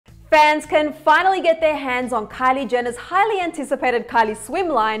Fans can finally get their hands on Kylie Jenner's highly anticipated Kylie swim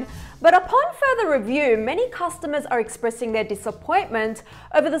line, but upon further review, many customers are expressing their disappointment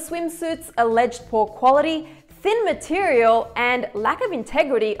over the swimsuit's alleged poor quality, thin material, and lack of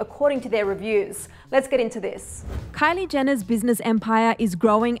integrity according to their reviews. Let's get into this. Kylie Jenner's business empire is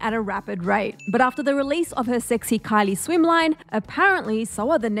growing at a rapid rate, but after the release of her sexy Kylie swim line, apparently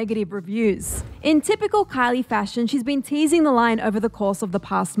so are the negative reviews. In typical Kylie fashion, she's been teasing the line over the course of the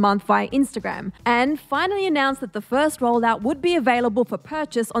past month via Instagram, and finally announced that the first rollout would be available for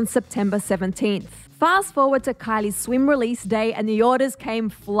purchase on September 17th. Fast forward to Kylie's swim release day and the orders came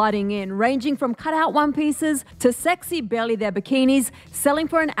flooding in, ranging from cutout one pieces to sexy barely there bikinis, selling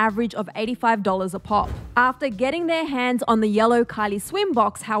for an average of $85 a pop. After getting their hands on the yellow Kylie swim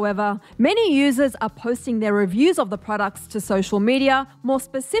box, however, many users are posting their reviews of the products to social media, more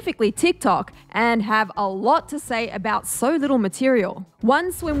specifically TikTok, and have a lot to say about so little material.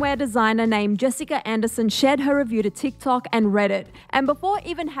 One swimwear designer named Jessica Anderson shared her review to TikTok and Reddit, and before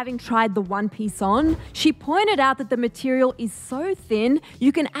even having tried the one piece on, she pointed out that the material is so thin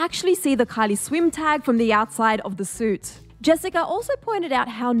you can actually see the Kylie swim tag from the outside of the suit. Jessica also pointed out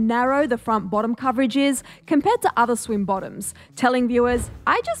how narrow the front bottom coverage is compared to other swim bottoms, telling viewers,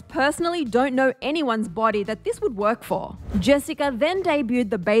 "I just personally don't know anyone's body that this would work for." Jessica then debuted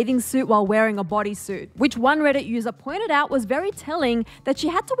the bathing suit while wearing a bodysuit, which one Reddit user pointed out was very telling that she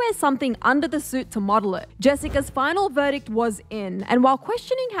had to wear something under the suit to model it. Jessica's final verdict was in, and while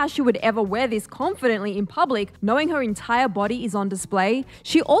questioning how she would ever wear this confidently in public, knowing her entire body is on display,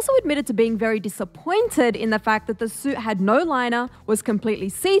 she also admitted to being very disappointed in the fact that the suit had no liner, was completely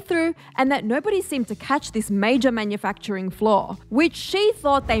see-through, and that nobody seemed to catch this major manufacturing flaw, which she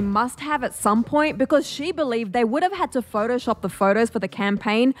thought they must have at some point because she believed they would have had to Photoshop the photos for the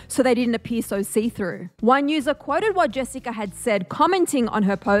campaign so they didn't appear so see-through. One user quoted what Jessica had said, commenting on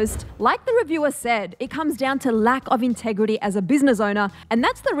her post, "Like the reviewer said, it comes down to lack of integrity as a business owner, and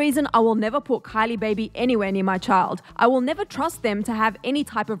that's the reason I will never put Kylie baby anywhere near my child. I will never trust them to have any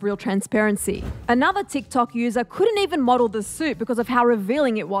type of real transparency." Another TikTok user couldn't even model the suit because of how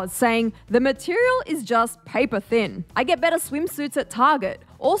revealing it was, saying, "The material is just paper thin. I get better swimsuits at Target,"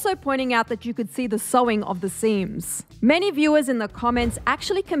 also pointing out that you could see the sewing of the seams. Many viewers in the comments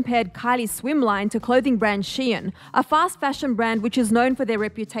actually compared Kylie's swim line to clothing brand Shein, a fast fashion brand which is known for their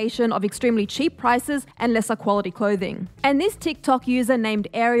reputation of extremely cheap prices and lesser quality clothing. And this TikTok user named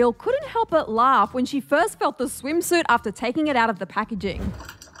Ariel couldn't help but laugh when she first felt the swimsuit after taking it out of the packaging.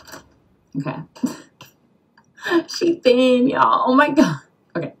 Okay. She thin, y'all. Oh my God.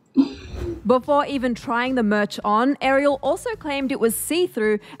 Okay. Before even trying the merch on, Ariel also claimed it was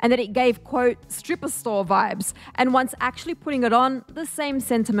see-through and that it gave, quote, stripper store vibes. And once actually putting it on, the same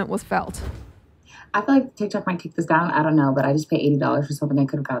sentiment was felt. I feel like TikTok might take this down. I don't know, but I just paid $80 for something I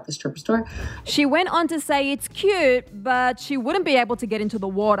could have got at the stripper store. She went on to say it's cute, but she wouldn't be able to get into the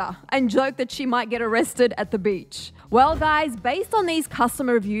water, and joked that she might get arrested at the beach. Well guys, based on these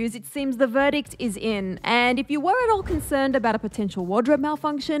customer reviews, it seems the verdict is in, and if you were at all concerned about a potential wardrobe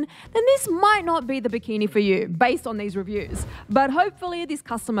malfunction, then this might not be the bikini for you, based on these reviews. But hopefully this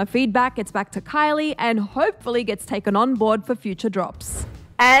customer feedback gets back to Kylie and hopefully gets taken on board for future drops.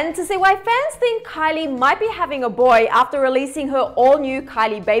 And to see why fans think Kylie might be having a boy after releasing her all-new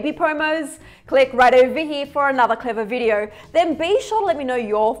Kylie baby promos, click right over here for another Clevver video. Then be sure to let me know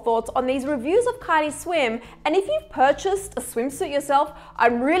your thoughts on these reviews of Kylie Swim, and if you've purchased a swimsuit yourself,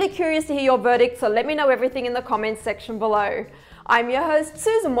 I'm really curious to hear your verdict, so let me know everything in the comments section below. I'm your host,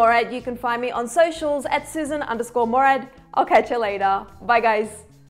 Sussan Mourad. You can find me on socials at Sussan_Mourad. I'll catch you later. Bye guys.